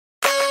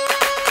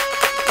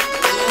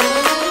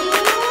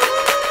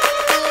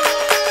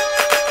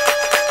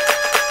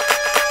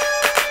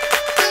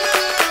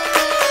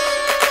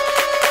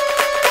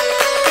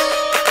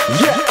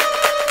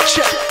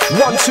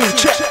2,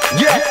 check,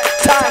 yeah,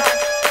 time.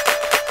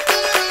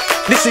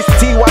 This is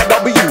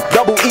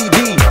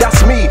TYWEED,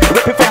 that's me.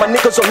 Ripping for my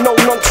niggas on no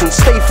nonsense.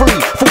 Stay free,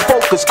 full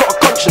focus, got a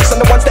conscience.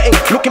 And the ones that ain't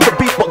looking for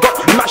beef but got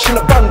mash in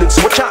abundance.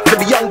 Watch out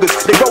for the youngers,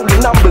 they rolling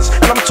numbers.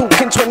 And I'm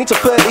talking 20 to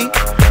 30.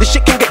 This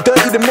shit can get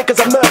dirty, the niggas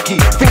are murky.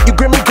 Think you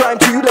grim and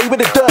grime till you lay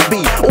with a dirt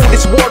beat. All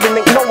this warring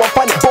ain't no one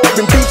find it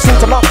boring. Beef seem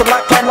to last a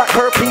lifetime like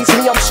herpes.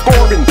 Me, I'm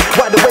scoring.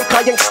 Wide awake,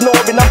 I ain't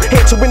snoring. I'm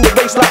here to win the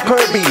race like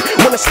Herbie.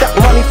 Wanna stack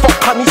money, fuck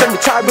honeys and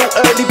retire real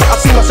early. But I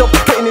see myself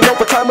putting in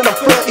overtime when I'm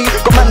 30.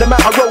 Got man them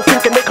out a row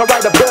thinking they can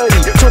ride a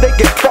birdie till they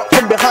get fucked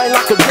from behind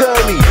like a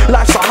girlie.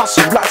 Life's a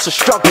hustle, life's a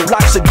struggle,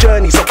 life's a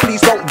journey. So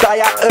please don't die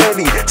out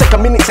early. Take a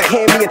minute to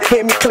hear me and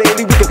hear me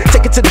clearly. We can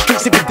take it to the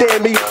streets if you dare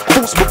me.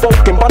 Fools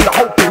provoking, but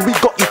I'm hoping we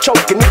got you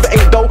choking. If it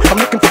ain't though, I'm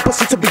looking for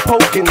pussy to be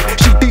poking.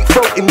 She deep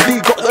throating, D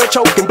got her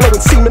choking.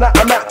 Blowing semen out,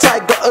 I'm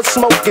outside, got her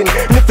smoking.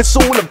 And if it's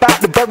all about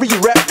the bury you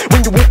rep,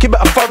 when you walk, you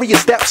better furry your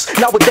steps.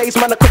 Nowadays,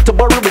 man, are quick to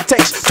borrow and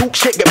text. Talk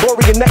shit, get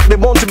boring your neck, they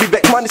want to be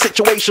vexed. Mind the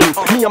situation.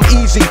 Me, I'm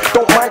easy,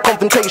 don't mind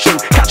confrontation.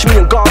 Catch me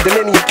on guard on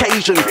any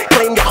occasion.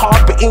 Claim your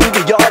heart, but in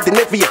the yard in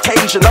every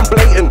occasion. I'm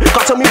blatant,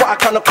 can't tell me what I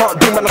can or can't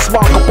do. Man, I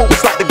spark a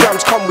bullets like the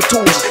grams come with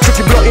tools. So if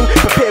you're blotting,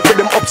 prepare for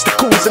them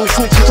obstacles. And the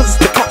snitches, cause it's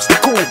the cops,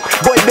 they're cool.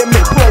 Boy, them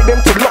employ them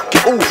to lock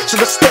you all. So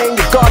just stay in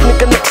your guard,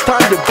 nigga, next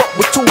time you buck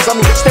with tools. I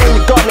mean, stay in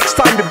your guard next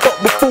time you buck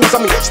with fools. I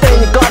mean, stay in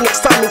your guard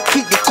next time and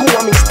keep you cool.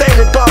 I mean, stay in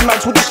your guard,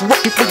 man, we'll just rock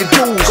you for your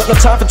jewels. Got no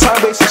time for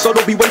time wasting, so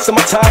don't be wasting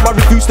my time. I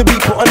refuse to be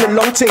put on a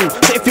long ting.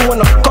 So if you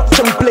wanna gotch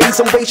and blaze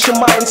and waste your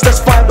minds,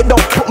 that's fine, but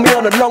don't put me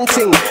on a long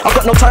ting. I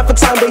got no time for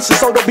time wasting,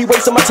 so don't be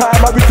wasting my time.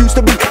 I refuse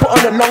to be put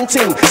on a long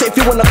ting. So if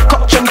you wanna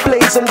gotch and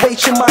blaze and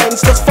waste your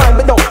minds, that's fine,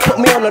 but don't put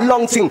me on a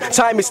long ting.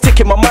 Time is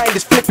ticking, my mind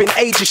is flipping,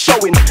 age is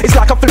showing. It's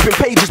like I'm flipping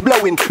pages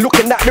blowing.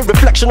 Looking at the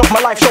reflection of my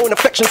life, showing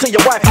affection to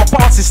your wife. My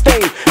past is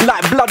stained,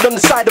 like blood on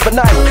the side of a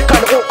knife.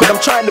 Kinda awkward,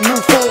 I'm trying to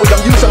move forward.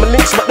 I'm using my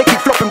links, but they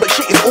keep flopping, but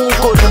shit is all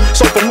good.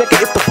 So from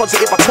negative to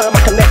positive, I turn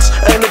my connects.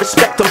 Earn the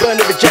respect and burn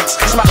the rejects.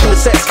 Smashing the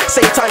sets,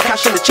 same time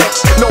cashing the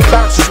checks. No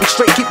bounces, we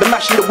straight keep the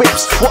mashing the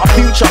whips. What a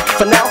future,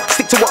 for now,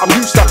 stick to what I'm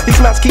used to. These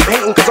mans keep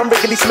hating cause I'm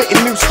regularly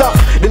spitting new stuff.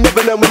 They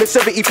never learn when they're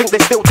 70, think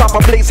they're still tough.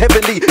 I blaze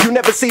heavily, you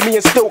never see me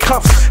in still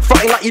cuffs.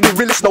 Fronting like you the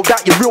realest, no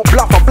doubt you're real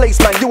bluff. I blaze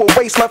man, you a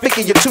waste man,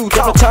 thinking you're too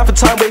tough. Got no time for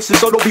time wasting,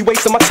 so don't be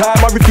wasting my time.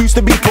 I refuse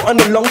to be put on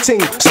a long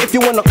ting. So if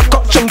you wanna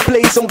gotch and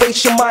blaze and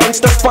waste your minds,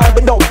 that's fine,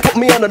 but don't put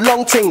me on a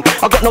long ting.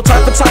 I got no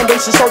time for time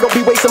wasting, so don't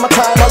be wasting my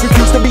time. I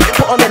refuse to be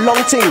put on a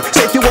long ting.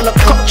 So if you wanna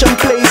gotch and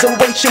blaze and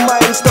waste your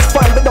minds, that's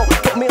fine, but don't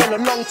put me on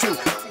a long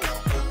ting.